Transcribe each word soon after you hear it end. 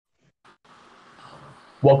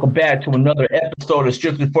Welcome back to another episode of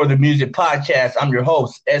Strictly for the Music podcast. I'm your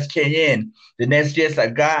host, SKN. The next guest I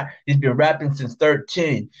got, he's been rapping since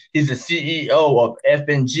 13. He's the CEO of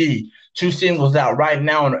FNG. Two singles out right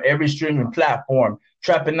now on every streaming platform.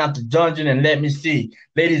 Trapping Out the Dungeon and Let Me See.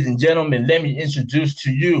 Ladies and gentlemen, let me introduce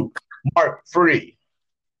to you Mark Free.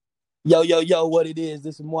 Yo, yo, yo, what it is?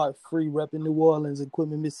 This is Mark Free, repping New Orleans,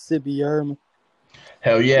 Equipment, Mississippi. You heard me?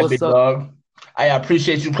 Hell yeah, What's big up? dog. I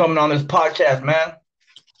appreciate you coming on this podcast, man.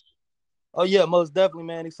 Oh, yeah, most definitely,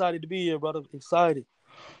 man. Excited to be here, brother. Excited.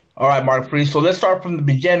 All right, Mark Free. So let's start from the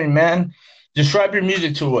beginning, man. Describe your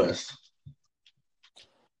music to us.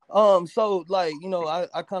 So, like,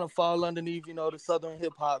 I kind of fall underneath, the Southern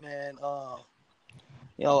hip hop, man.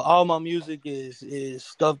 All my music is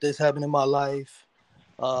stuff that's happened in my life,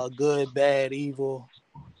 good, bad, evil.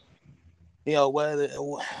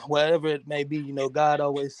 Whatever it may be, God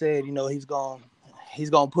always said, he's gonna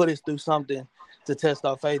put us through something to test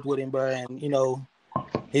our faith with him, bro. And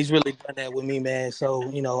he's really done that with me, man.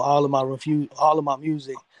 So all of my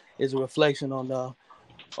music is a reflection on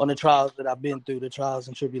the trials that I've been through, the trials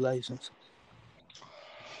and tribulations.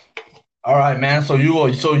 All right, man. So you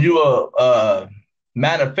a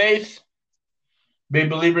man of faith, big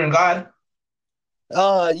believer in God.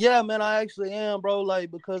 Yeah, man, I actually am, bro. Like,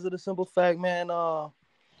 because of the simple fact, man.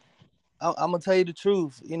 I'm gonna tell you the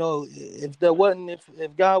truth. If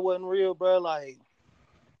God wasn't real, bro, like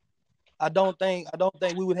I don't think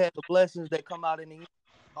we would have the blessings that come out in the end,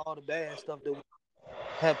 all the bad stuff that would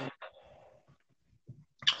happen.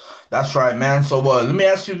 That's right, man. So let me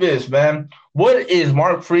ask you this, man. What is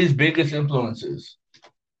Mark Free's biggest influences?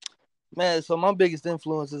 Man, so my biggest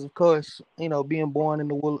influence is, of course, being born in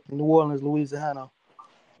New Orleans, Louisiana.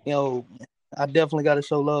 You know, I definitely got to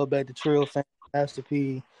show love back to Trill fam, Master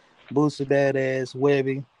P, Boosie Badass,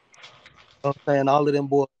 Webby. I'm saying all of them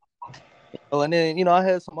boys. And then I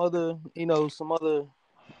had some other influences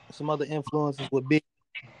with Big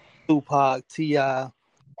Tupac, Ti. And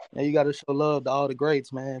you got to show love to all the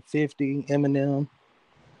greats, man. 50, Eminem,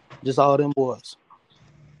 just all them boys.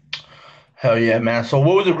 Hell yeah, man. So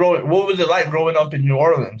what was it like growing up in New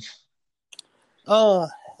Orleans? Uh,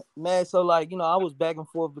 Man, so like I was back and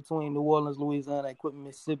forth between New Orleans, Louisiana, and Equipment,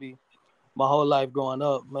 Mississippi, my whole life growing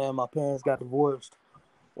up. Man, my parents got divorced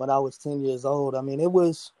when I was 10 years old. I mean, it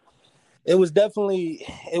was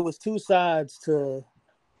two sides to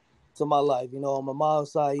my life. On my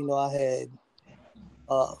mom's side, I had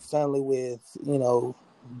family with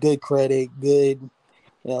good credit, good.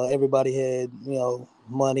 Everybody had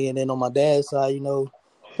money, and then on my dad's side,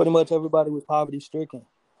 pretty much everybody was poverty stricken.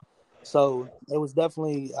 So it was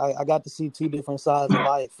definitely I got to see two different sides of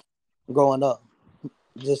life growing up,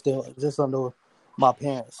 just under my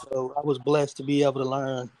parents. So I was blessed to be able to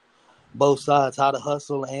learn both sides, how to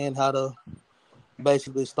hustle and how to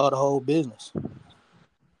basically start a whole business.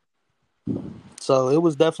 So it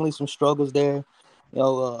was definitely some struggles there.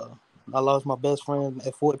 I lost my best friend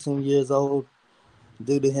at 14 years old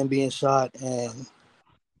due to him being shot, and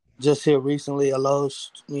just here recently, I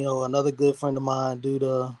lost another good friend of mine due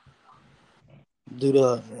to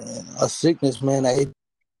a sickness, man.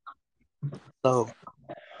 So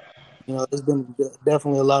there's been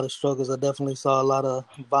definitely a lot of struggles. I definitely saw a lot of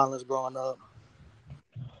violence growing up,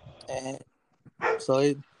 and so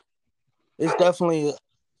it's definitely a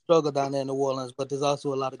struggle down there in New Orleans. But there's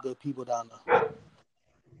also a lot of good people down there.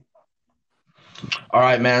 All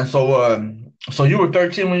right, man. So you were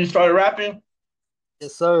 13 when you started rapping?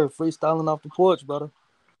 Yes, sir. Freestyling off the porch, brother.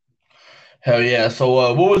 Hell yeah.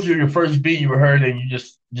 So what was your first beat you heard and you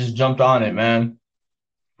just jumped on it, man?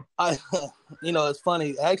 I, it's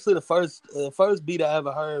funny. Actually, the first beat I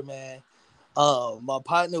ever heard, man. My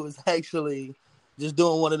partner was actually just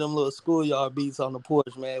doing one of them little schoolyard beats on the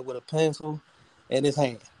porch, man, with a pencil in his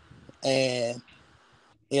hand, and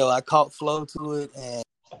I caught flow to it, and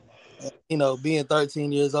being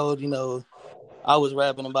 13 years old, I was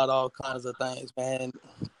rapping about all kinds of things, man.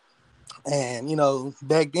 And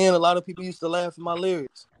back then, a lot of people used to laugh at my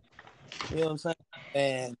lyrics. You know what I'm saying?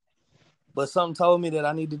 And but something told me that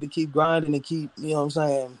I needed to keep grinding and keep,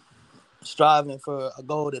 striving for a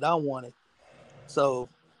goal that I wanted. So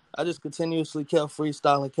I just continuously kept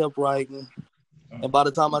freestyling, kept writing, and by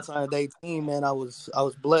the time I turned 18, man, I was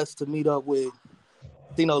blessed to meet up with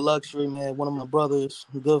Tino Luxury, man, one of my brothers,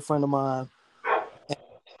 a good friend of mine.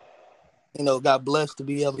 And, got blessed to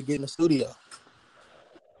be able to get in the studio.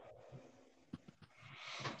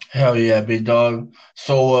 Hell yeah, big dog.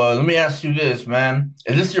 So let me ask you this, man.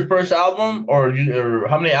 Is this your first album or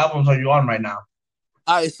how many albums are you on right now?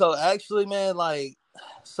 All right, so actually, man,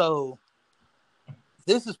 so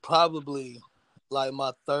this is probably like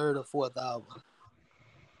my third or fourth album.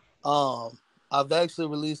 I've actually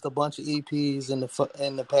released a bunch of EPs in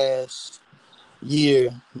the past year.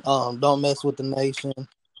 Don't Mess with the Nation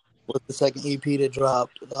was the second EP that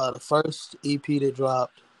dropped. The first EP that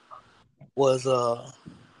dropped was The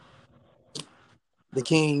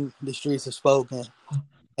King, The Streets Have Spoken.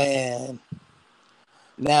 And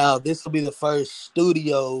now this will be the first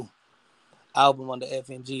studio album on the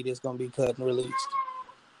FNG that's gonna be cut and released.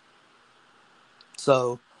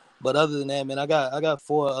 So, but other than that, man, I got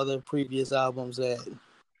 4 other previous albums that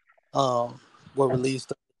were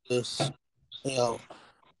released this,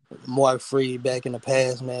 more free back in the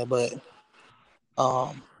past, man. But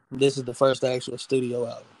this is the first actual studio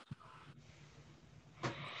album.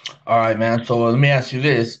 All right, man. So let me ask you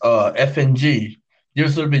this: FNG. Give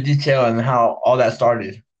us a little bit of detail on how all that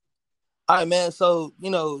started. All right, man. So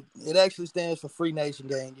it actually stands for Free Nation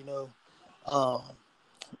Gang.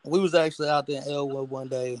 We was actually out there in Elwood one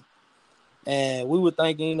day, and we were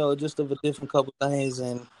thinking, just of a different couple things,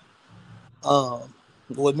 and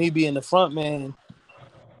with me being the front man,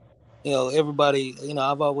 everybody,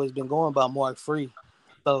 I've always been going by Mark Free.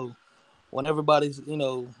 So when everybody's,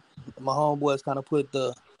 my homeboys kind of put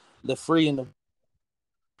the free in the,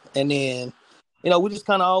 and then, we just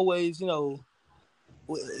kind of always, you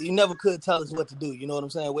never could tell us what to do. You know what I'm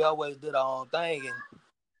saying? We always did our own thing, and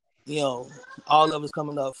all of us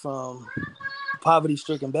coming up from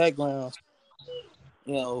poverty-stricken backgrounds,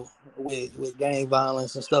 with gang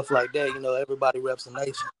violence and stuff like that. Everybody reps the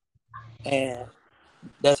nation, and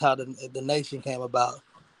that's how the nation came about,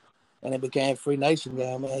 and it became Free Nation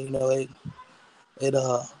Gang, man.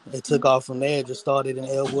 It took off from there. It just started in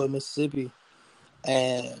Elwood, Mississippi,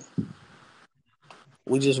 and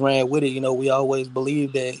we just ran with it. We always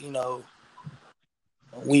believed that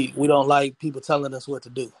we don't like people telling us what to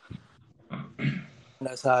do. And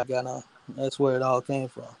that's how I got on. That's where it all came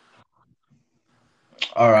from.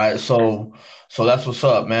 All right, so that's what's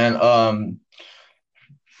up, man.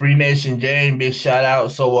 Freemason Gang, big shout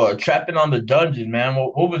out. So, Trapping on the Dungeon, man.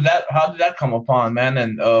 What was that? How did that come upon, man?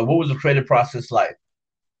 And what was the creative process like?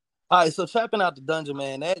 All right, so Trapping Out the Dungeon,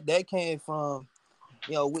 man, that came from,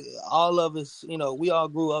 all of us, we all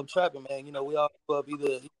grew up trapping, man. We all grew up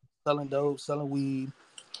either selling dope, selling weed,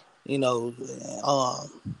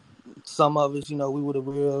 some of us, we were the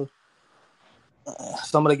real,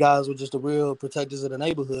 some of the guys were just the real protectors of the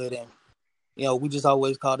neighborhood, and we just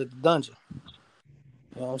always called it the dungeon.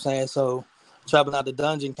 You know what I'm saying? So Trapping Out the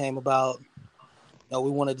Dungeon came about, we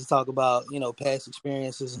wanted to talk about, past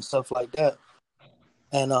experiences and stuff like that.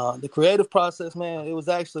 And the creative process, man, it was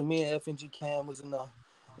actually me and FNG Cam was in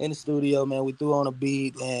the studio, man. We threw on a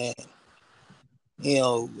beat and, we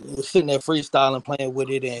were sitting there freestyling, playing with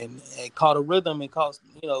it, and caught a rhythm and caught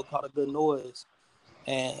a good noise.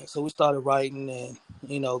 And so we started writing and,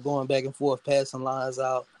 going back and forth, passing lines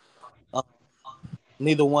out.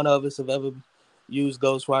 Neither one of us have ever used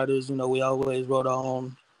ghostwriters. We always wrote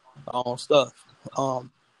our own stuff.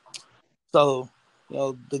 So,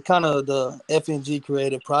 the kind of the FNG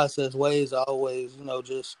creative process ways are always,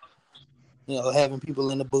 just, having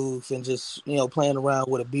people in the booth and just, playing around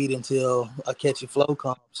with a beat until a catchy flow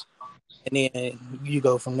comes. And then you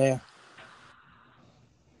go from there.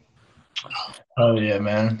 Hell yeah,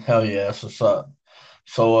 man. Hell yeah, that's what's up.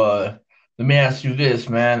 So, let me ask you this,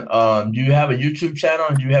 man. Do you have a YouTube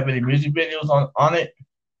channel? Do you have any music videos on it?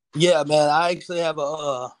 Yeah, man. I actually have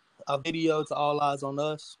a video to All Eyes on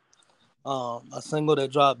Us. A single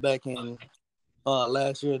that dropped back in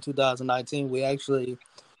last year, 2019. We actually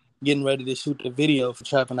getting ready to shoot the video for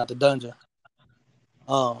Trapping Out the Dungeon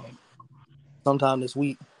sometime this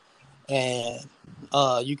week. And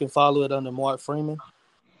you can follow it under Mark Freeman.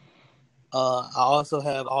 I also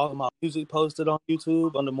have all of my music posted on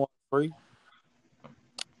YouTube under Mark Free.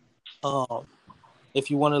 If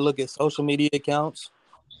you want to look at social media accounts,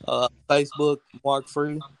 Facebook, Mark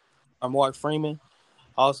Free or Mark Freeman.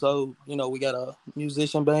 Also, we got a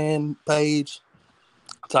musician band page.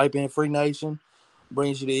 Type in Free Nation,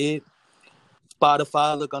 brings you to it.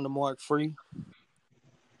 Spotify, look under Mark Free.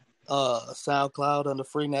 SoundCloud under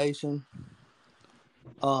Free Nation.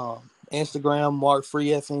 Instagram, Mark Free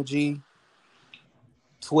FNG.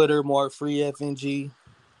 Twitter, Mark Free FNG.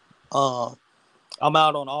 I'm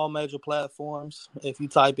out on all major platforms. If you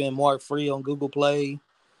type in Mark Free on Google Play,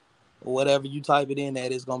 or whatever you type it in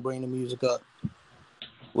at, it's going to bring the music up.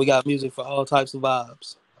 We got music for all types of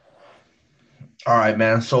vibes. All right,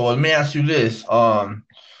 man. So let me ask you this. Have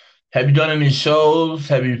you done any shows?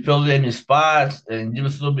 Have you filled any spots? And give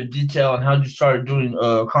us a little bit of detail on how you started doing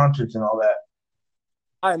concerts and all that.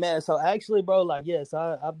 All right, man. So actually, bro, yes,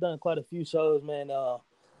 I've done quite a few shows, man.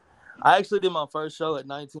 I actually did my first show at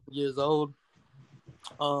 19 years old.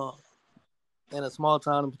 in a small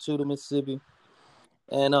town in Pachuta, Mississippi,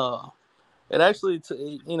 and it actually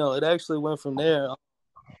it actually went from there.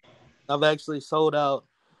 I've actually sold out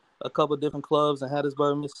a couple different clubs in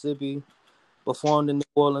Hattiesburg, Mississippi, performed in New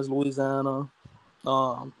Orleans, Louisiana,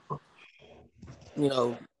 um,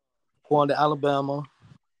 going to Alabama.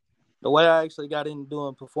 The way I actually got into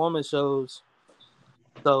doing performance shows,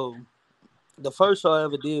 so the first show I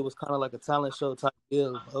ever did was kind of like a talent show type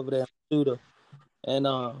deal over there in Pachuta. And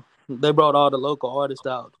they brought all the local artists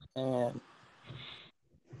out. And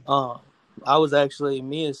I was actually,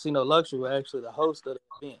 me and Sino Luxury were actually the host of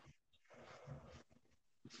the event.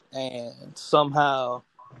 And somehow,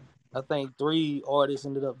 I think 3 artists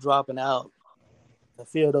ended up dropping out. A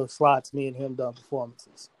few of those slots, me and him done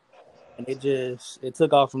performances. And it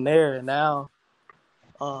took off from there. And now,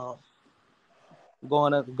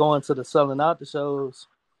 going to the selling out the shows,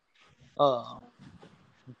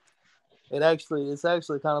 it's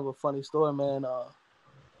actually kind of a funny story, man.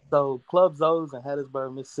 So Club Zoes in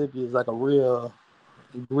Hattiesburg, Mississippi is like a real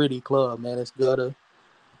gritty club, man. It's gutter.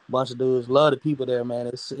 Bunch of dudes. Love the people there, man.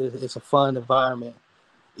 It's a fun environment.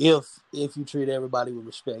 If you treat everybody with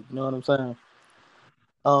respect. You know what I'm saying?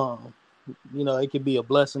 It can be a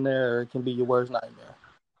blessing there or it can be your worst nightmare.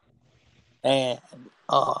 And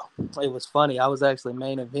it was funny. I was actually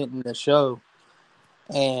main eventing the show.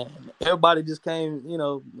 And everybody just came,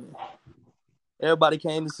 everybody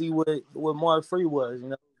came to see what Mark Free was.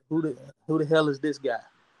 Who the hell is this guy?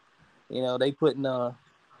 They putting a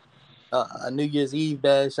New Year's Eve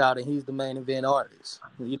bash out, and he's the main event artist.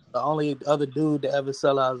 The only other dude to ever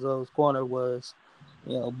sell out Zoe's Corner was,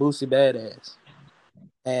 Boosie Badass,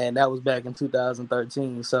 and that was back in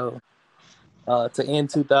 2013. So to end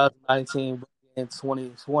 2019 in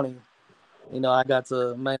 2020, I got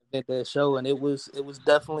to main event that show, and it was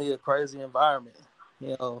definitely a crazy environment.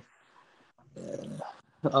 At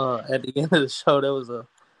the end of the show, there was a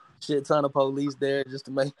shit ton of police there just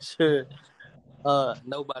to make sure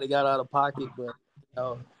nobody got out of pocket. But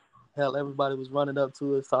hell, everybody was running up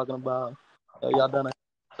to us talking about y'all done a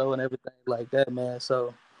show and everything like that, man.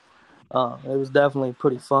 So it was definitely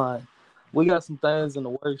pretty fun. We got some things in the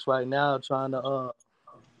works right now trying to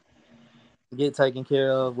get taken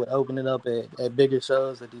care of with opening up at bigger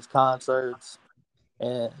shows, at these concerts,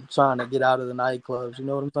 and trying to get out of the nightclubs. You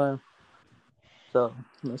know what I'm saying? So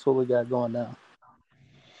that's what we got going now.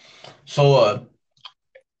 So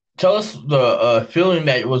tell us the feeling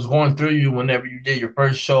that was going through you whenever you did your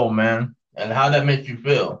first show, man, and how that made you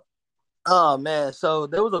feel. Oh man, so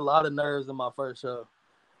there was a lot of nerves in my first show.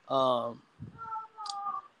 A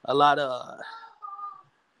lot of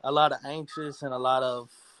anxious and a lot of,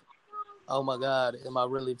 oh my God, am I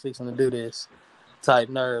really fixing to do this type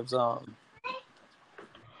nerves. It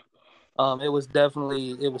was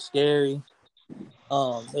scary. There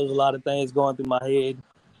was a lot of things going through my head,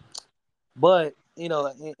 but in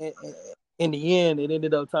the end, it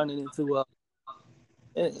ended up turning into a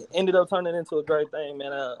great thing,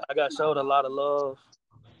 man. I got showed a lot of love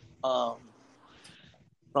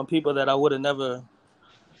from people that I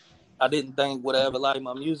didn't think would ever like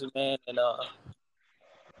my music, man, and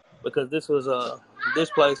because this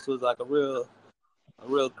place was like a real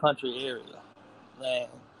country area, man.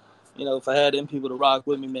 If I had them people to rock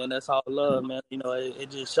with me, man, that's all love, man. It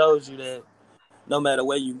just shows you that no matter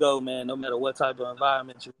where you go, man, no matter what type of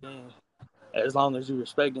environment you're in, as long as you're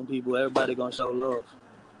respecting people, everybody gonna show love.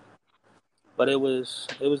 But it was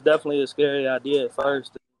definitely a scary idea at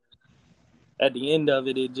first. At the end of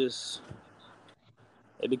it, it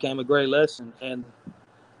became a great lesson. And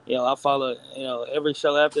I follow every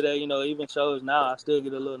show after that. Even shows now, I still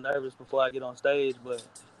get a little nervous before I get on stage, but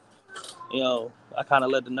I kind of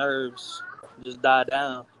let the nerves just die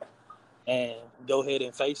down and go ahead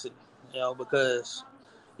and face it. Because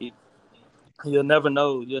you'll never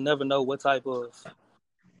know what type of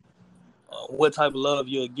love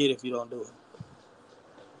you'll get if you don't do it.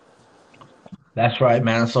 That's right,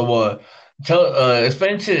 man. So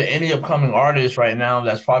explain to any upcoming artists right now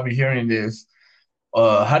that's probably hearing this,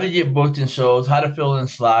 how to get booked in shows, how to fill in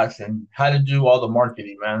slots, and how to do all the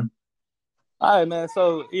marketing, man. All right, man.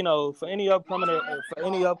 So for any upcoming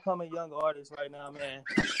young artists right now, man.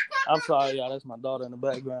 I'm sorry, y'all. That's my daughter in the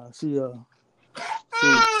background. She's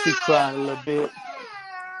crying a little bit.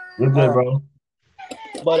 You're good, bro.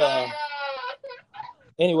 But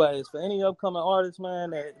anyways, for any upcoming artists,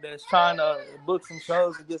 man, that's trying to book some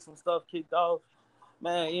shows and get some stuff kicked off,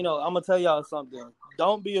 man, I'm gonna tell y'all something.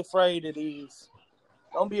 Don't be afraid of these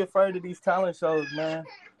talent shows, man.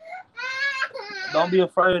 Don't be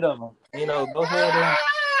afraid of them.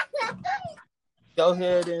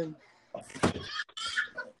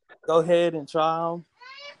 Go ahead and try them.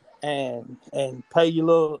 and pay you a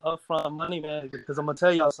little upfront money, man. Because I'm gonna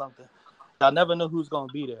tell y'all something. Y'all never know who's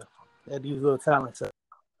gonna be there at these little talent sets.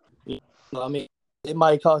 You know, I mean, it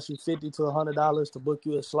might cost you $50 to $100 to book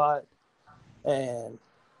you a slot, and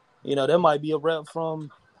there might be a rep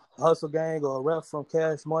from Hustle Gang or a rep from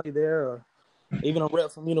Cash Money there, or even a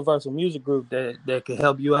rep from Universal Music Group that could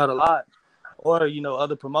help you out a lot, or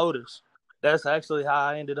other promoters. That's actually how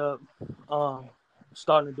I ended up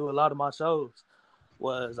starting to do a lot of my shows.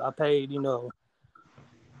 Was I paid $25,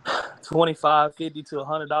 $50 to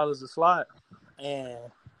 $100 a slot, and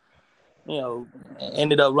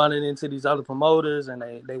ended up running into these other promoters, and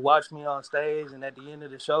they watched me on stage, and at the end of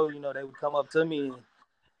the show, they would come up to me and,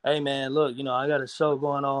 hey man, look, I got a show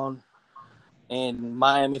going on in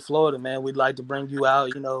Miami, Florida, man. We'd like to bring you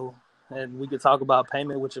out, and we could talk about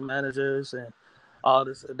payment with your managers and all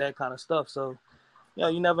this, that kind of stuff. So,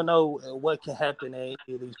 you never know what can happen at any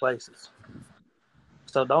of these places.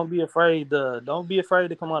 So don't be afraid to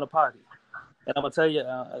come out of pocket. And I'm gonna tell you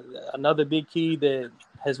another big key that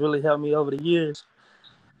has really helped me over the years.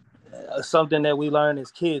 Something that we learn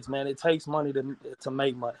as kids, man. It takes money to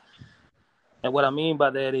make money. And what I mean by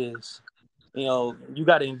that is, you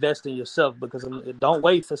got to invest in yourself, because don't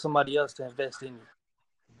wait for somebody else to invest in you.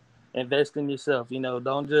 Invest in yourself.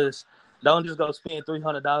 Don't just go spend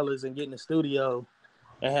 $300 and get in the studio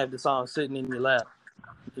and have the song sitting in your lap.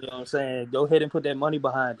 You know what I'm saying? Go ahead and put that money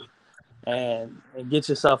behind it and get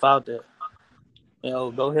yourself out there.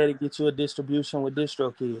 Go ahead and get you a distribution with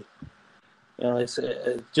DistroKid. It's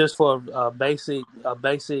just for a basic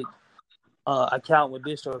account with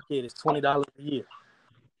DistroKid. It's $20 a year.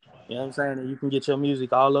 You know what I'm saying? And you can get your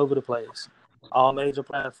music all over the place, all major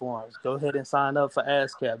platforms. Go ahead and sign up for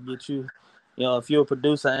ASCAP. Get you, if you're a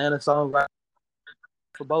producer and a songwriter,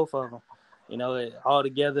 for both of them, all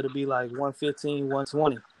together to be like 115,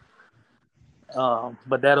 120.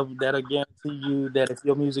 But that'll guarantee you that if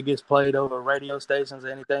your music gets played over radio stations or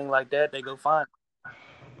anything like that, they go find it.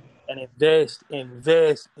 And invest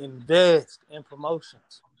in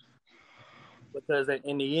promotions, because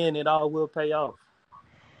in the end, it all will pay off.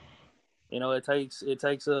 It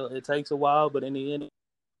takes a while, but in the end.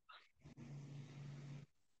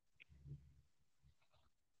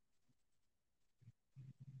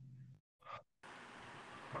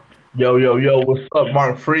 Yo, what's up,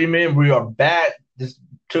 Mark Freeman? We are back. Just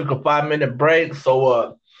took a 5-minute break.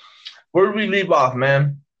 So where did we leave off,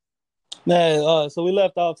 man? Man, so we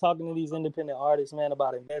left off talking to these independent artists, man,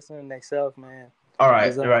 about investing in themselves, man. All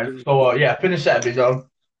right. So yeah, finish that, big dog.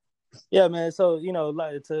 Yeah, man. So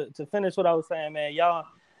like to finish what I was saying, man, y'all,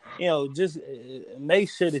 just make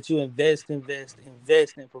sure that you invest in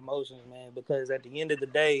promotions, man, because at the end of the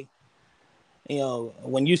day,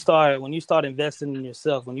 when you start investing in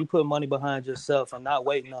yourself, when you put money behind yourself and not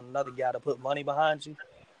waiting on another guy to put money behind you,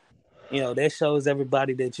 that shows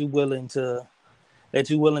everybody that you're willing to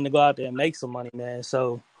go out there and make some money, man.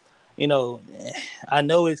 So, I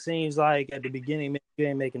know it seems like at the beginning, man, you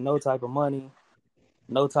ain't making no type of money,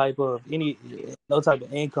 no type of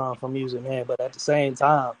income from music, man. But at the same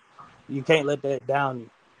time, you can't let that down you.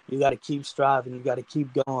 You got to keep striving. You got to keep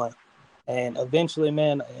going. And eventually,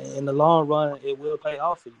 man, in the long run, it will pay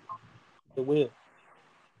off for you. It will.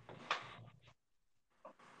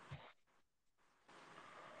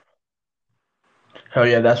 Hell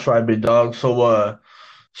yeah, that's right, big dog. So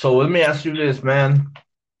let me ask you this, man.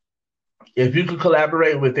 If you could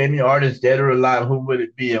collaborate with any artist, dead or alive, who would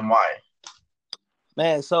it be and why?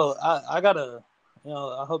 Man, so I got a,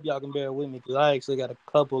 I hope y'all can bear with me, because I actually got a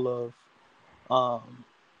couple of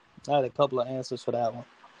answers for that one.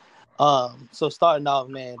 So starting off,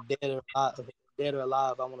 man, dead or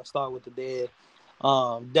alive, I want to start with the dead.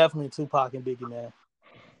 Definitely Tupac and Biggie, man.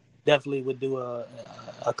 Definitely would do a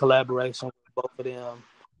collaboration with both of them.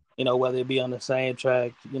 Whether it be on the same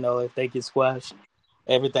track, if they could squash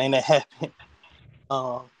everything that happened.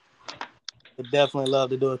 Would definitely love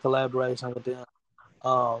to do a collaboration with them.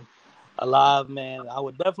 Alive, man,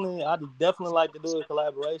 I'd definitely like to do a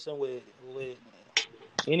collaboration with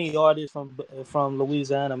any artist from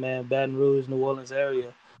Louisiana, man, Baton Rouge, New Orleans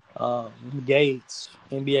area. Gates,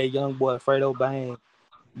 NBA YoungBoy, Fredo Bang,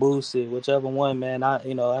 Boosie, whichever one, man.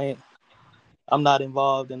 I'm not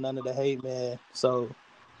involved in none of the hate, man. So,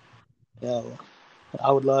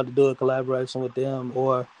 I would love to do a collaboration with them,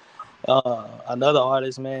 or another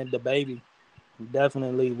artist, man, DaBaby.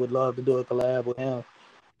 Definitely would love to do a collab with him.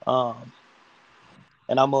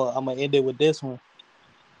 And I'm gonna end it with this one.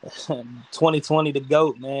 2020, the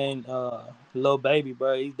GOAT, man. Lil Baby,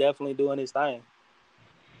 bro. He's definitely doing his thing.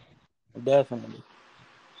 Definitely.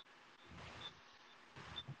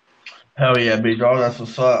 Hell yeah, big dog. That's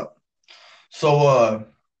what's up. So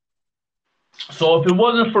So if it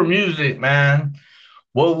wasn't for music, man,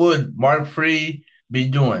 what would Mark Free be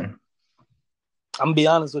doing? I'm gonna be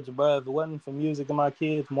honest with you, bro. If it wasn't for music and my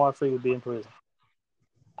kids, Mark Free would be in prison.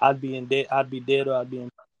 I'd be in dead. I'd be dead, or I'd be in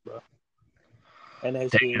prison, bro.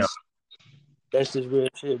 And Damn. that's just real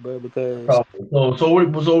shit, bro. Because So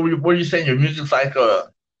what are you saying? Your music's like,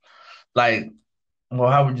 well,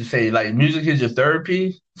 how would you say? Like, music is your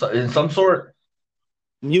therapy, so in some sort.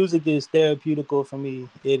 music is therapeutical for me.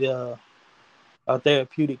 It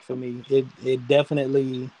therapeutic for me. It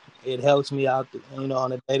definitely it helps me out,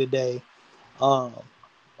 on a day to day. Um,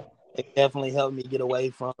 it definitely helped me get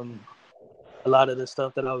away from a lot of the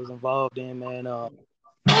stuff that I was involved in, man. Uh,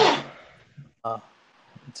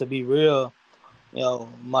 to be real,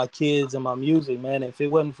 my kids and my music, man. If it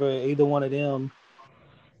wasn't for either one of them,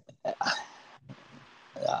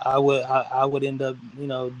 I would end up,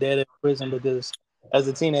 dead in prison because as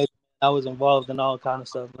a teenager, I was involved in all kind of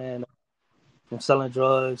stuff, man. From selling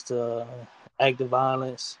drugs to active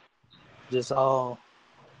violence, just all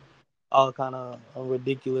kind of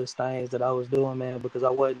ridiculous things that I was doing, man, because I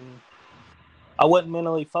wasn't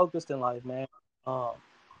mentally focused in life, man. Um,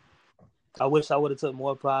 I wish I would have took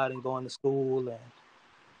more pride in going to school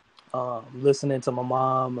and listening to my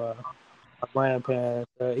mom or my grandparents,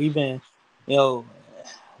 or even, you know,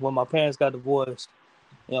 when my parents got divorced,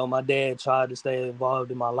 my dad tried to stay involved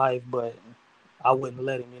in my life, but I wouldn't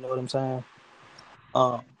let him. You know what I'm saying?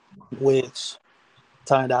 Um, which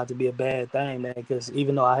turned out to be a bad thing, man. Because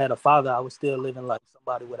even though I had a father, I was still living like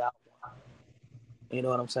somebody without one. You know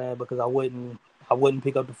what I'm saying? Because I wouldn't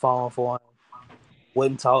pick up the phone for him,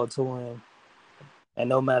 wouldn't talk to him, and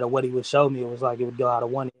no matter what he would show me, it was like it would go out of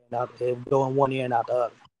one ear and out. It would go in one ear and out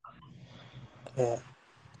the other.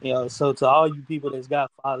 Yeah. So to all you people that's got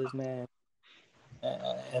fathers, man,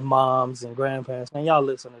 and moms and grandparents, man, y'all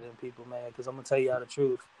listen to them people, man, because I'm gonna tell y'all the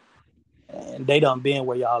truth, and they done been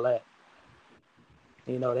where y'all at.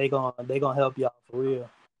 They gonna help y'all for real.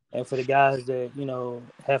 And for the guys that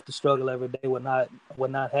have to struggle every day with not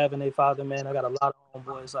having a father, man, I got a lot of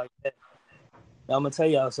homeboys like that. Now, I'm gonna tell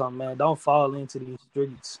y'all something, man. Don't fall into these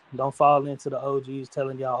streets. Don't fall into the OGs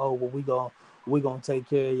telling y'all, oh, well, we gonna take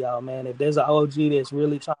care of y'all, man. If there's an OG that's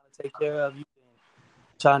really trying to take care of you,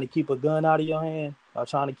 trying to keep a gun out of your hand or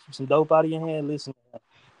trying to keep some dope out of your hand, listen to them.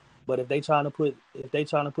 But if they trying to put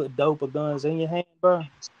dope or guns in your hand, bro,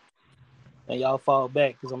 and y'all fall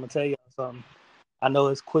back, because I'm gonna tell y'all something. I know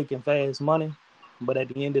it's quick and fast money, but at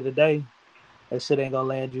the end of the day, that shit ain't gonna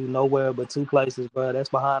land you nowhere but two places, bro. That's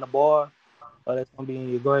behind the bar, or that's gonna be in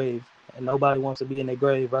your grave. And nobody wants to be in their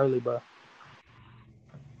grave early, bro.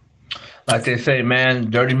 Like they say,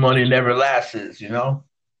 man, dirty money never lasts.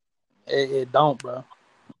 It don't, bro.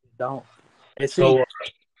 It don't. And see, So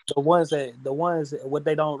the ones what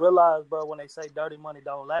they don't realize, bro, when they say dirty money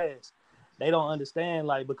don't last, they don't understand,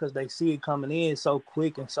 like, because they see it coming in so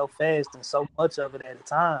quick and so fast and so much of it at a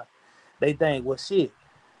time. They think, well, shit,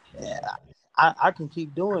 yeah, I can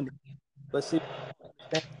keep doing it. But see,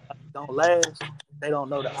 things don't last. They don't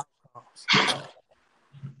know the outcomes.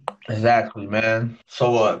 exactly, man.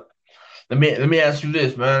 So let me ask you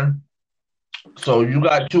this, man. So you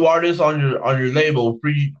got two artists on your label,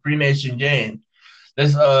 Freemason Gang.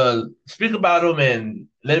 Let's speak about them and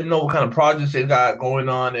let them know what kind of projects they got going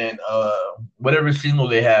on and whatever single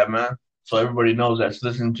they have, man. So everybody knows that's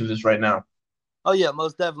listening to this right now. Oh yeah,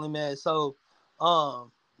 most definitely, man. So, I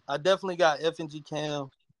definitely got FNG Cam.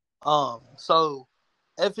 So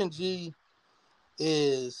FNG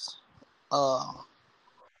is uh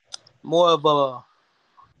more of a,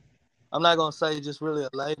 I'm not gonna say just really a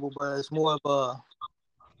label, but it's more of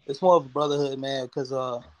a brotherhood, man. Because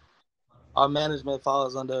our management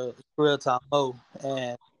falls under Real Time Mo,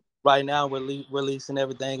 and right now we're releasing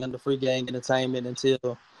everything under Free Gang Entertainment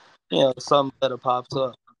until something better pops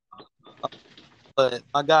up. But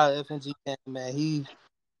my guy FNG Cam, man, he's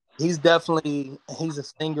a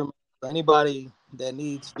singer. Anybody that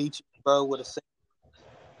needs features, bro, with a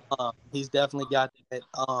singer, he's definitely got that.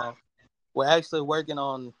 We're actually working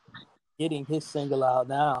on getting his single out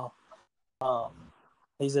now. Um,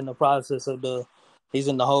 he's in the process of he's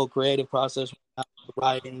in the whole creative process right now,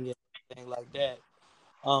 writing and everything like that.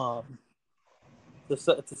 Um, to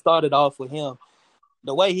start it off with him,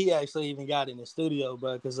 the way he actually even got in the studio,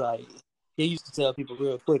 bro, because like he used to tell people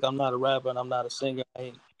real quick, I'm not a rapper and I'm not a singer.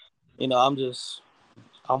 I'm just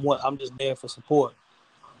there for support.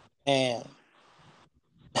 And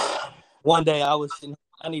one day I was sitting,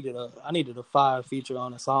 I needed a fire feature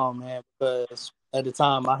on a song, man, because at the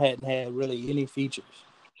time I hadn't had really any features,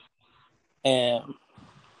 and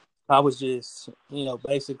I was just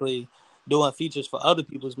basically doing features for other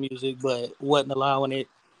people's music, but wasn't allowing it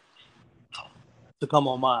to come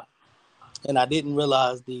on mine, and I didn't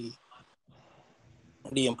realize the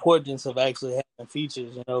importance of actually having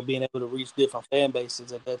features. Being able to reach different fan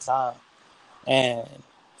bases at that time, and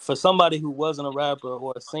for somebody who wasn't a rapper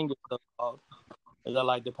or a singer, so-called, as I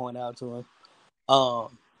like to point out to him,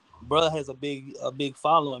 bruh has a big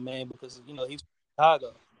following, man, because he's from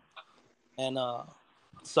Chicago, and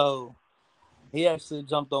so he actually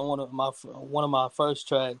jumped on one of my first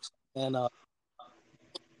tracks, and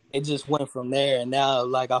it just went from there. And now,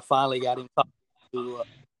 like, I finally got him talking to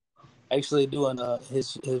actually doing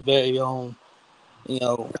his very own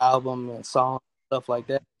album and song stuff like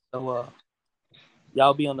that. So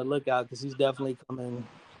y'all be on the lookout because he's definitely coming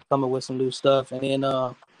with some new stuff. And then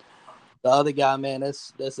the other guy, man,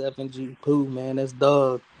 that's FNG Pooh, man, that's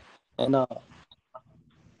Doug, and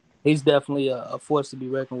he's definitely a force to be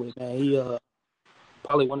reckoned with, man. He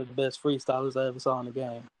probably one of the best freestylers I ever saw in the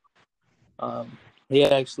game. He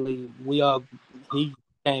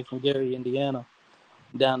came from Gary, Indiana,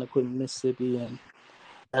 down to Quincy, Mississippi, and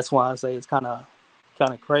that's why I say it's kind of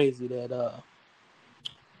crazy that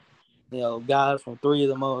guys from three of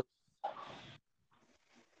the most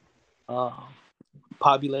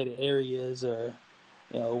populated areas, or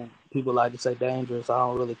people like to say dangerous. I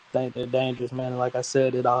don't really think they're dangerous, man. Like I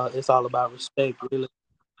said, it's all about respect, really.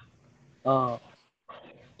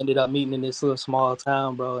 Ended up meeting in this little small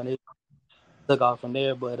town, bro, and it took off from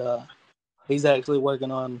there. But he's actually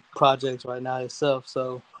working on projects right now himself,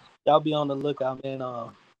 so y'all be on the lookout, man.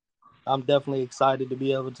 I'm definitely excited to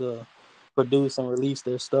be able to produce and release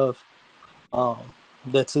their stuff.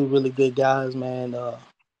 They're two really good guys, man.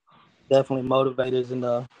 Definitely motivators in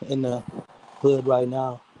the hood right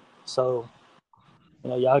now. So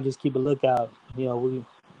y'all just keep a lookout. And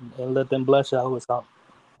let them bless y'all with something.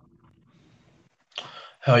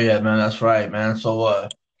 Hell yeah, man, that's right, man. So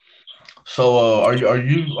are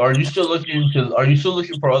you still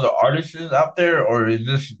looking for other artists out there, or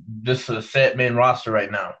is this a set main roster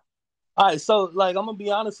right now? All right, so like I'm gonna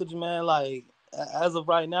be honest with you, man. Like as of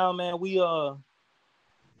right now, man, we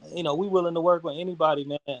we willing to work with anybody,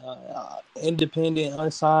 man. Independent,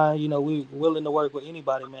 unsigned, we willing to work with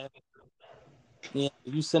anybody, man.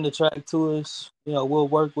 You send a track to us, we'll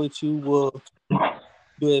work with you. We'll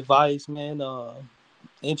do advice, man.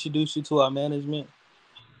 Introduce you to our management,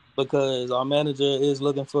 because our manager is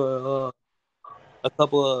looking for a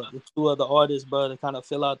couple of two other artists, bro, to kind of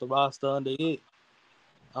fill out the roster under it.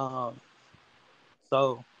 So,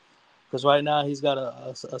 because right now he's got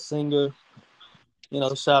a singer,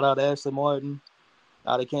 shout out to Ashley Martin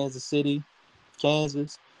out of Kansas City,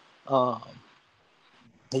 Kansas.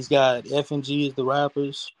 He's got FNG as the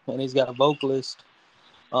rappers, and he's got a vocalist.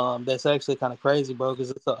 That's actually kind of crazy, bro,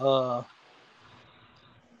 because it's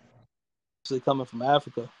actually coming from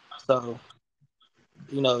Africa. So,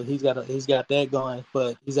 he's got that going,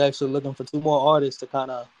 but he's actually looking for two more artists to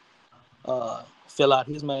kind of fill out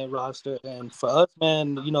his main roster. And for us,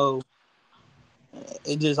 man,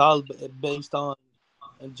 it just all based on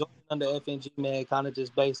enjoying under FNG, man. Kind of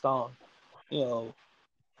just based on how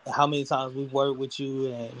many times we've worked with you,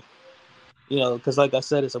 and because like I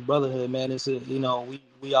said, it's a brotherhood, man. It's we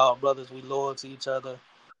all brothers. We loyal to each other.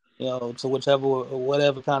 To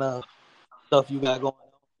whatever kind of stuff you got going on.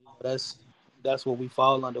 That's what we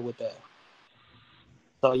fall under with that.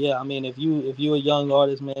 So yeah, I mean, if you're a young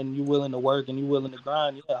artist, man, you willing to work and you willing to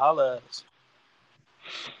grind, yeah, holla at us.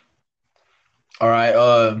 All right.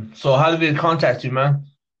 So how do they contact you, man?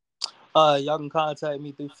 Y'all can contact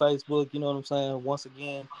me through Facebook. You know what I'm saying? Once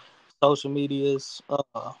again, social medias.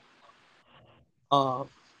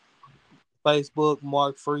 Facebook,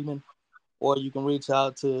 Mark Freeman, or you can reach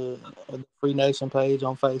out to the Free Nation page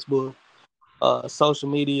on Facebook. Social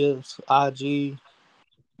medias, IG,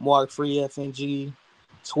 Mark Free FNG,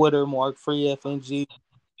 Twitter, Mark Free FNG,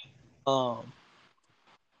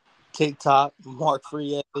 TikTok, Mark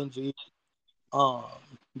Free FNG.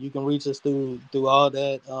 You can reach us through all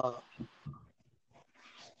that.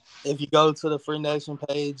 If you go to the Free Nation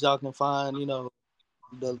page, y'all can find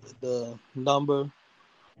the number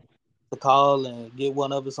to call and get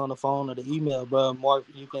one of us on the phone, or the email, bro. Mark,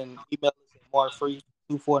 you can email us at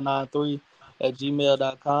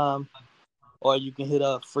markfree2493@gmail.com, or you can hit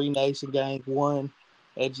up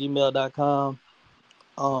freenationgang1@gmail.com.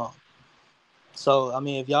 So I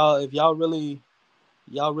mean, if y'all really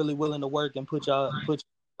willing to work and put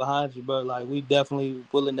behind you, bro, like we definitely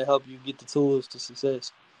willing to help you get the tools to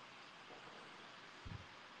success.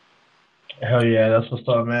 Hell yeah, that's what's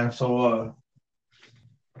up, man. So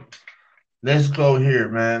let's go here,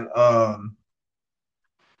 man.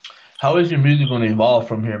 How is your music going to evolve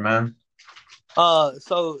from here, man?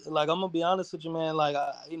 So like I'm gonna be honest with you, man. Like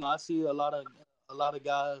I see a lot of a lot of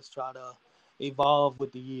guys try to evolve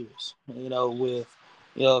with the years. With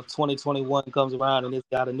if 2021 comes around and it's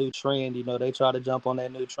got a new trend, they try to jump on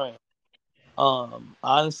that new trend.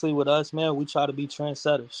 Honestly, with us, man, we try to be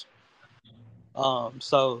trendsetters.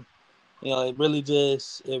 So it really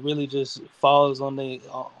just falls on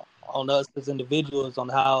us as individuals on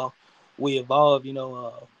how we evolve. And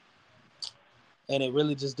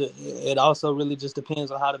it also really just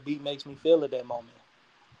depends on how the beat makes me feel at that moment.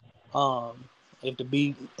 If the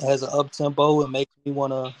beat has an up tempo and makes me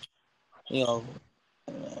want to,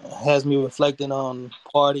 has me reflecting on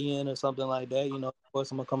partying or something like that, of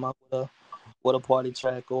course I'm gonna come up with a party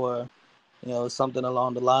track, or something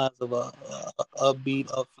along the lines of a upbeat,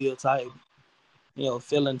 upfield type,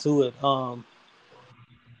 feeling to it.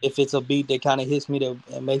 If it's a beat that kind of hits me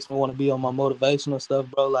and makes me want to be on my motivational stuff,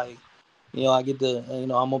 bro, like, I get to, I'm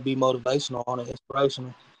gonna be motivational on it,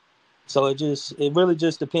 inspirational. So it really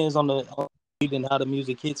just depends on the beat and how the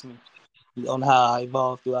music hits me, on how I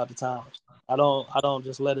evolve throughout the times. I don't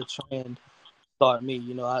just let a trend start me.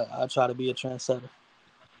 I try to be a trendsetter.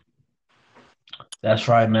 That's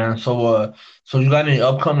right, man. So you got any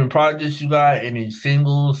upcoming projects? You got any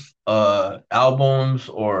singles, albums,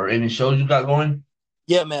 or any shows you got going?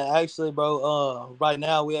 Yeah, man. Actually, bro. Right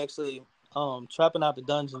now we actually Trapping Out the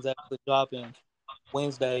Dungeons actually dropping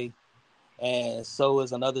Wednesday, and so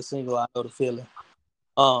is another single, I Know the Feeling.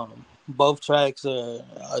 Both tracks are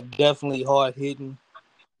definitely hard hitting.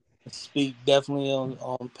 Speak definitely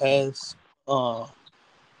on past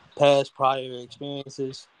prior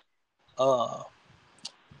experiences. Uh,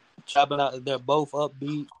 Trapping Out, they're both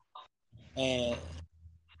upbeat, and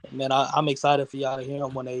man, I'm excited for y'all to hear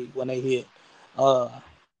them when they hit. Uh,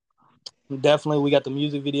 Definitely, we got the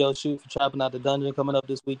music video shoot for Trapping Out the Dungeon coming up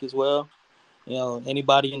this week as well.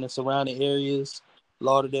 Anybody in the surrounding areas,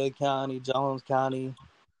 Lauderdale County, Jones County,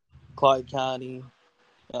 Clark County.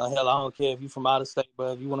 Hell, I don't care if you're from out of state,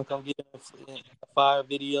 but if you want to come get in a fire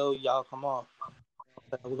video, y'all come on.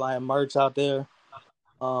 We're going to have merch out there,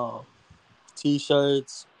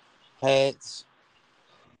 T-shirts, hats.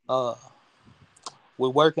 We're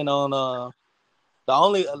working on the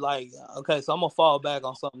only, okay, so I'm going to fall back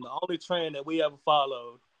on something. The only trend that we ever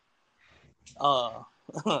followed,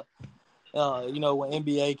 when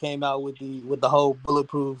NBA came out with the whole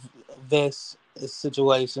bulletproof vest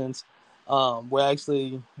situations, we're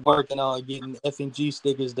actually working on getting F&G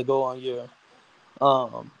stickers to go on your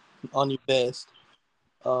vest.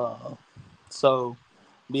 So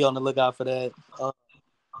be on the lookout for that.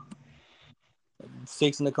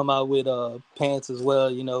 Fixing to come out with pants as well.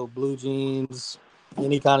 Blue jeans,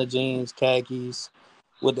 any kind of jeans, khakis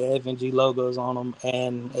with the F&G logos on them,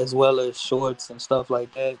 and as well as shorts and stuff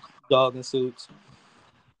like that, jogging suits.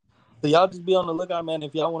 So y'all just be on the lookout, man.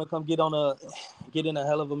 If y'all want to come get in a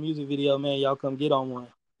hell of a music video, man, y'all come get on one.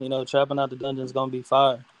 Trapping Out the Dungeon is gonna be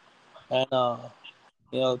fire. And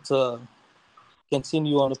to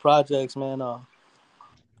continue on the projects, man,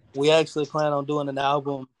 we actually plan on doing an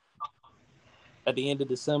album at the end of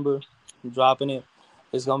December, dropping it.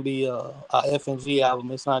 It's gonna be a F&G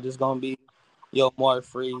album. It's not just gonna be Mark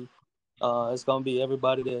Free. It's gonna be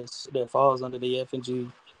everybody that falls under the F&G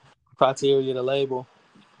criteria, the label,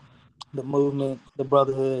 the movement, the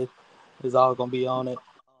brotherhood is all gonna be on it.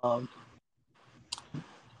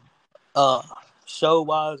 Show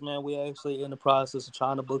wise, man, we actually in the process of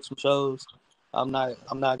trying to book some shows. I'm not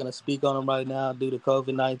gonna speak on them right now due to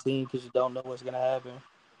COVID-19 because you don't know what's gonna happen.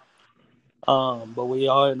 But we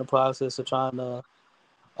are in the process of trying to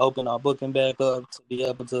open our booking back up to be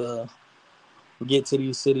able to get to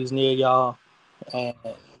these cities near y'all and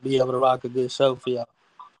be able to rock a good show for y'all.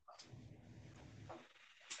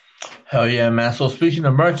 Hell yeah, man. So speaking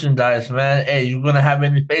of merchandise, man, hey, you gonna have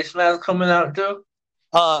any face masks coming out too?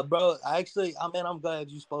 Bro, actually, I'm glad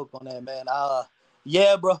you spoke on that, man.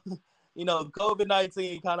 Yeah, bro.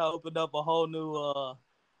 COVID-19 kind of opened up a whole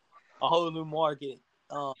new market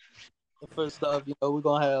for stuff. We're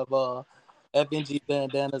gonna have F&G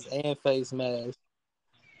bandanas and face masks.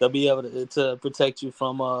 They'll be able to protect you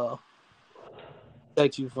from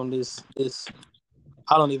this.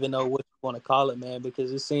 I don't even know what you want to call it, man,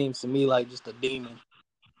 because it seems to me like just a demon.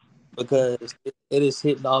 Because it is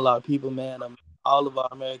hitting all our people, man. All of our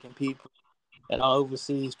American people and our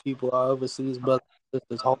overseas people, our overseas brothers and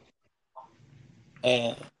sisters home.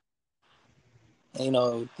 And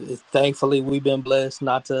thankfully we've been blessed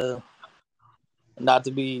not to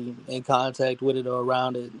be in contact with it or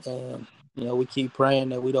around it, and we keep praying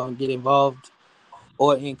that we don't get involved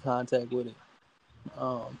or in contact with it.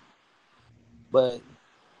 But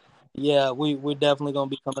yeah, we're definitely gonna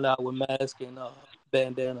be coming out with masks and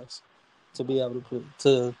bandanas to be able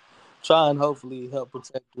to try and hopefully help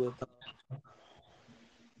protect with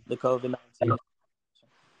the COVID-19.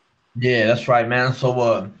 Yeah, that's right, man. So,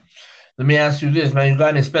 let me ask you this, man. You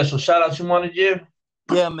got any special shout outs you want to give?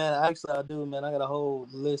 Yeah, man. Actually, I do, man. I got a whole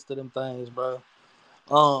list of them things, bro.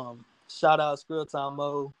 Shout out Skrill Time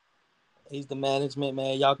Mo. He's the management,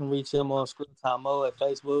 man. Y'all can reach him on Skrill Time Mo at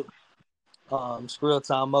Facebook. Skrill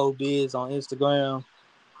Time Mo Biz on Instagram.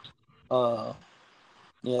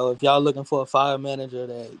 If y'all looking for a fire manager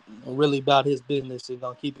that really about his business and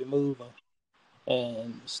gonna keep it moving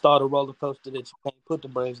and start a roller coaster that you can't put the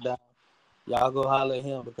brakes down, y'all go holler at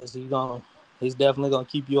him because he's definitely gonna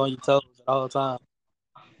keep you on your toes at all times.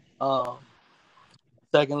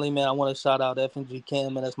 Secondly, man, I want to shout out FNG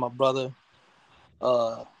Cam, and that's my brother.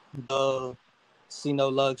 Doug, See No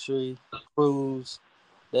Luxury, Cruz.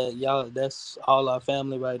 That's all our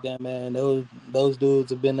family right there, man. Those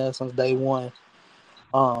dudes have been there since day one.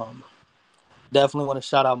 Definitely want to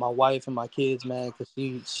shout out my wife and my kids, man, because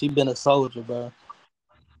she been a soldier, bro.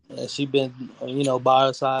 And she been, by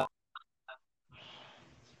our side.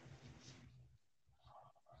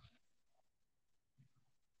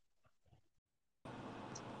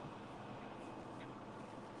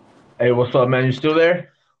 Hey, what's up, man? You still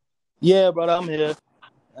there? Yeah, brother, I'm here.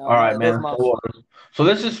 All right, That's man. my. So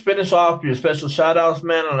let's just finish off your special shout outs,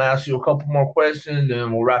 man. I'll ask you a couple more questions, and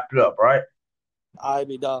then we'll wrap it up, right? I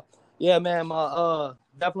be dog. Yeah, man. My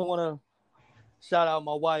definitely want to shout out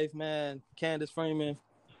my wife, man, Candace Freeman.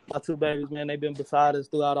 My two babies, man. They've been beside us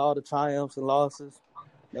throughout all the triumphs and losses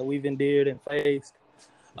that we've endured and faced.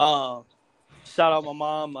 Shout out my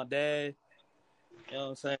mom, my dad. You know what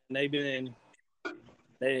I'm saying?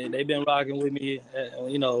 They've been rocking with me,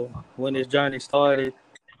 when this journey started.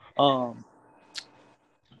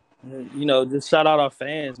 Just shout out our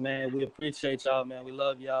fans, man. We appreciate y'all, man. We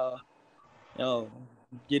love y'all.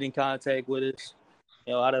 Get in contact with us.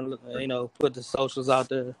 I done, put the socials out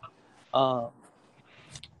there.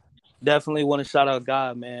 Definitely want to shout out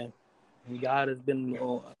God, man. God has been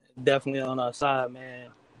definitely on our side, man.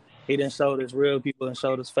 He done showed us real people and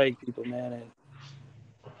showed us fake people, man.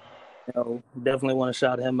 And definitely want to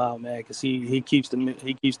shout him out, man, because he keeps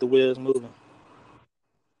the wheels moving.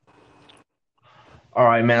 All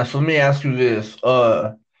right, man. So let me ask you this.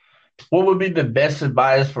 What would be the best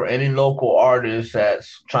advice for any local artist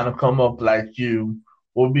that's trying to come up like you?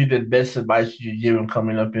 What would be the best advice you give them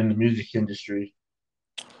coming up in the music industry?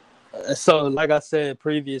 So, like I said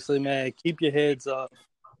previously, man, keep your heads up.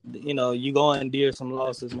 You go and endure some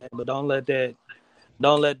losses, man, but don't let that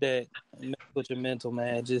mess with your mental,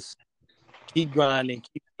 man. Just keep grinding,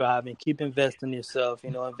 keep striving, keep investing in yourself.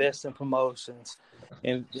 Invest in promotions,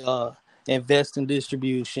 and invest in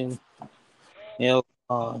distribution.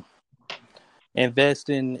 Invest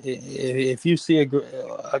in if you see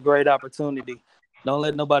a great opportunity. Don't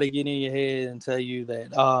let nobody get in your head and tell you that,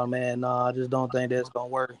 oh man, no, I just don't think that's gonna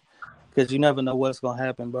work, because you never know what's gonna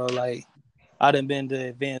happen, bro. Like I done been to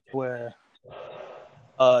events where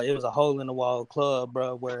it was a hole in the wall club,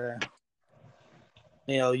 bro, where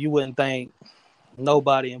you wouldn't think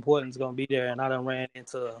nobody important is gonna be there, and I done ran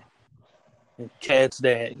into cats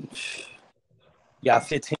that got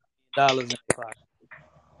 $15 in their pocket.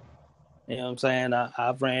 You know what I'm saying?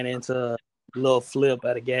 I've ran into a little flip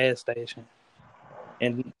at a gas station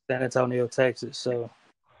in San Antonio, Texas. So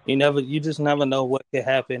you just never know what could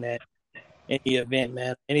happen at any event,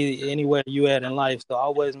 man. Anywhere you at in life. So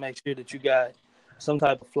always make sure that you got some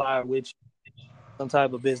type of flyer with you, some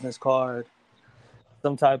type of business card,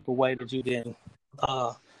 some type of way that you can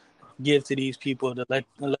give to these people to let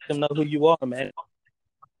them know who you are, man.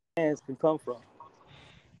 Fans can come from.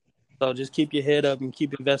 So just keep your head up and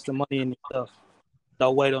keep investing money in yourself.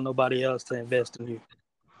 Don't wait on nobody else to invest in you.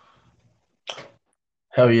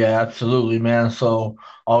 Hell yeah, absolutely, man. So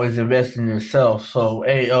always invest in yourself. So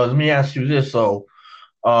hey, let me ask you this. So,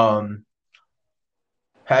 um,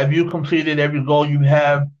 have you completed every goal you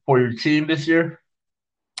have for your team this year?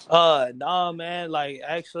 Nah, man. Like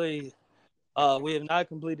actually, we have not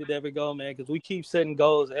completed every goal, man, because we keep setting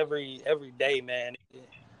goals every day, man.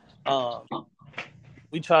 Um,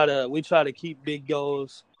 we try to keep big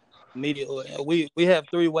goals. We have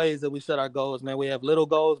three ways that we set our goals, man. We have little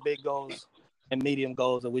goals, big goals, and medium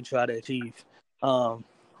goals that we try to achieve.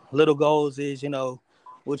 Little goals is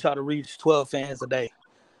we'll try to reach 12 fans a day.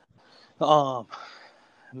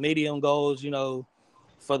 Medium goals,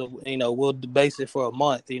 for the we'll base it for a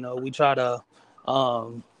month. We try to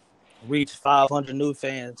reach 500 new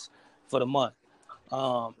fans for the month.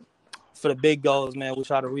 For the big goals, man, we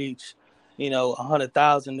try to reach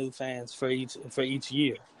 100,000 new fans for each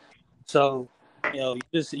year. So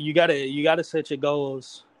you gotta set your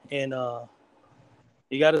goals in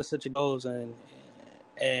You got to set your goals and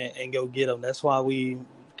go get them. That's why we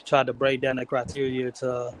tried to break down the criteria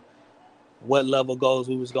to what level goals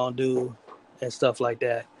we was gonna do and stuff like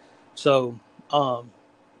that. So,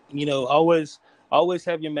 always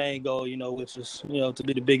have your main goal, which is to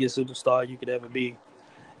be the biggest superstar you could ever be,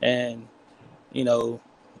 and you know,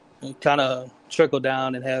 kind of trickle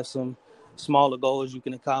down and have some smaller goals you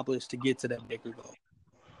can accomplish to get to that bigger goal.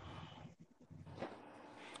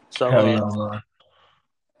 So, Hell yeah,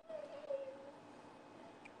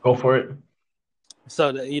 go for it.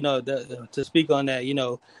 So to speak on that,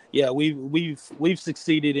 yeah, we've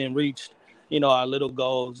succeeded and reached, our little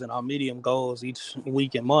goals and our medium goals each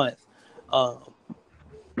week and month.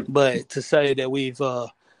 But to say that we've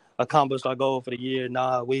accomplished our goal for the year,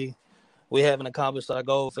 nah, we haven't accomplished our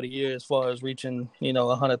goal for the year as far as reaching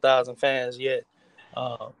 100,000 fans yet.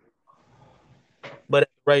 But at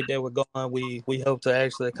the rate that we're going, we hope to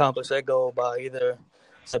actually accomplish that goal by either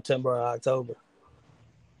September or October.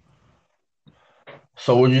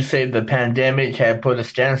 So would you say the pandemic had put a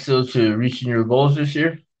standstill to reaching your goals this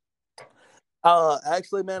year?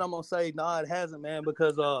 Actually, man, I'm gonna say no, it hasn't, man,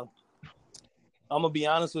 because I'm gonna be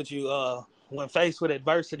honest with you. When faced with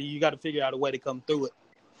adversity, you got to figure out a way to come through it.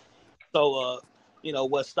 So,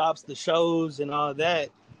 what stops the shows and all that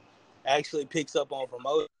actually picks up on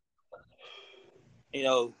promotion.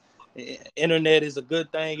 Internet is a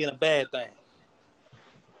good thing and a bad thing.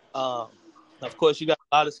 Of course, you got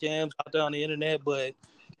a lot of scams out there on the internet, but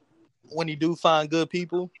when you do find good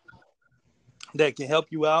people that can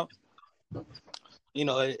help you out,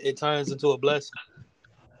 it turns into a blessing.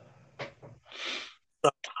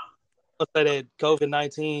 So, I'll say that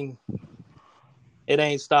COVID-19, it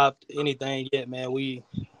ain't stopped anything yet, man. We're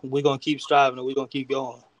gonna keep striving and we're gonna keep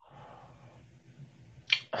going.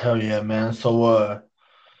 Hell yeah, man. So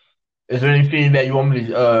is there anything that you want me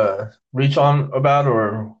to reach on about,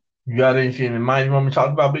 or you got anything in mind you want me to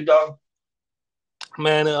talk about, big dog?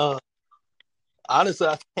 Man, honestly,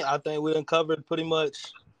 I think we uncovered pretty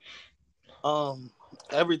much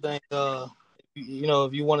everything.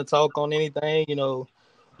 If you want to talk on anything,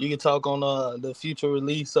 you can talk on the future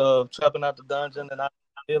release of Trapping Out the Dungeon and I'm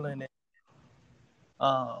feeling it.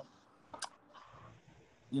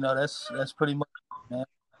 That's pretty much it, man.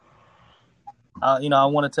 I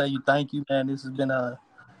want to tell you thank you, man. This has been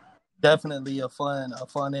definitely a fun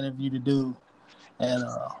interview to do, and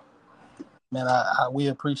man, we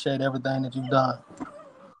appreciate everything that you've done.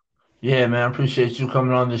 Yeah, man, I appreciate you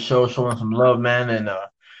coming on the show, showing some love, man, and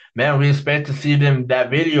man, we expect to see that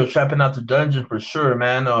video Trapping Out the Dungeon for sure,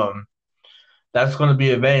 man. That's gonna be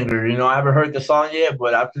a banger. I haven't heard the song yet,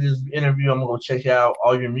 but after this interview, I'm gonna go check out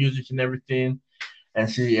all your music and everything and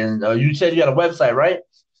see. And you said you got a website, right?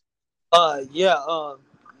 Yeah.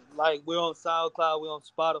 Like we're on SoundCloud, we're on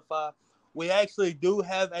Spotify. We actually do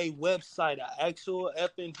have a website, an actual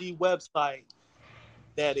FNG website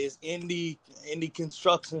that is in the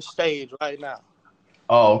construction stage right now.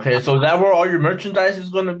 Oh, okay. So is that where all your merchandise is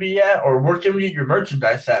gonna be at, or where can we get your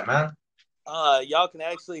merchandise at, man? Y'all can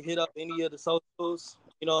actually hit up any of the socials,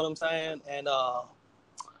 you know what I'm saying, and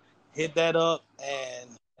hit that up, and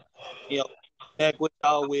back with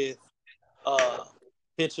y'all with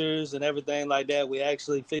pictures and everything like that. We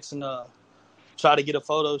actually fixing to try to get a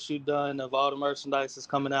photo shoot done of all the merchandise that's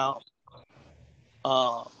coming out.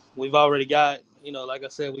 We've already got, like I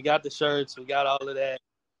said, we got the shirts, we got all of that,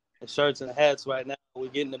 the shirts and the hats right now. We're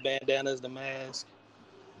getting the bandanas, the mask,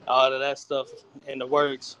 all of that stuff in the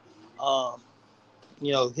works.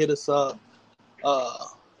 Hit us up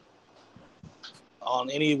on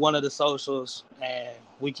any one of the socials, and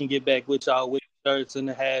we can get back with y'all with the shirts and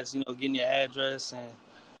the hats. Getting your address, and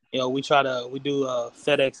we do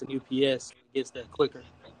FedEx and UPS. So it gets that quicker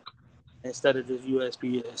instead of just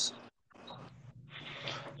USPS.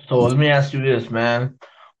 So let me ask you this, man.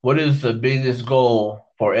 What is the biggest goal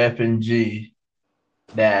for FNG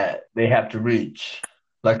that they have to reach?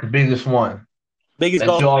 Like the biggest one Biggest that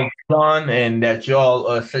goal, y'all done and that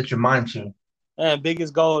y'all set your mind to. and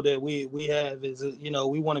biggest goal that we have is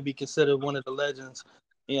we want to be considered one of the legends.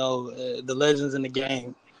 The legends in the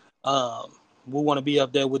game. We want to be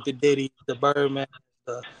up there with the Diddy, the Birdman,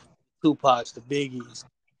 the Tupacs, the Biggies.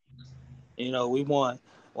 We want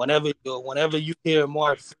whenever you hear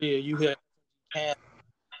Mark Free or you hear Cam,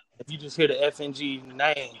 if you just hear the FNG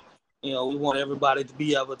name, we want everybody to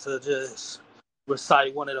be able to just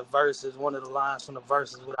recite one of the verses, one of the lines from the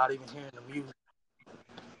verses without even hearing the music.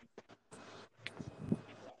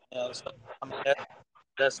 So,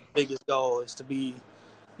 that's the biggest goal, is to be,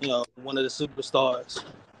 one of the superstars.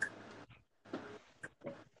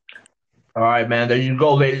 All right, man. There you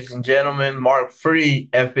go, ladies and gentlemen. Mark Free,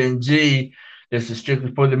 FNG, This is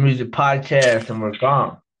Strictly for the Music podcast, and we're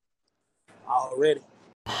gone. Already.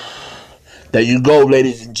 There you go,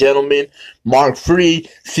 ladies and gentlemen. Mark Free,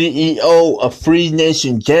 CEO of Free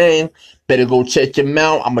Nation Gang. Better go check him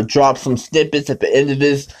out. I'm going to drop some snippets at the end of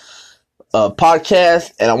this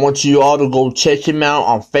podcast, and I want you all to go check him out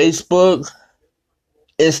on Facebook,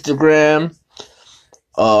 Instagram,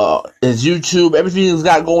 his YouTube, everything he's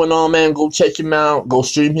got going on, man. Go check him out. Go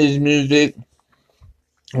stream his music.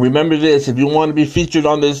 Remember this, if you want to be featured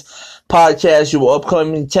on this podcast, you're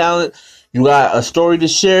upcoming talent, you got a story to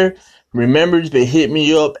share, remember to hit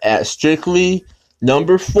me up at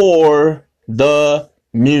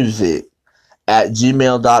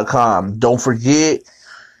strictly4themusic@gmail.com. Don't forget,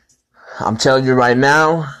 I'm telling you right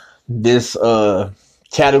now, this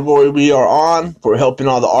category we are on for helping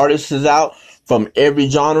all the artists out from every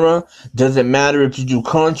genre. Doesn't matter if you do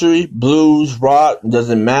country, blues, rock,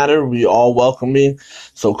 doesn't matter. We all welcoming.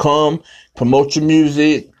 So come, promote your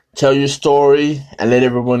music, tell your story, and let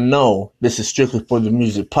everyone know. This is Strictly for the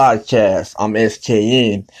Music podcast. I'm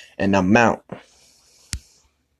SKN, and I'm out.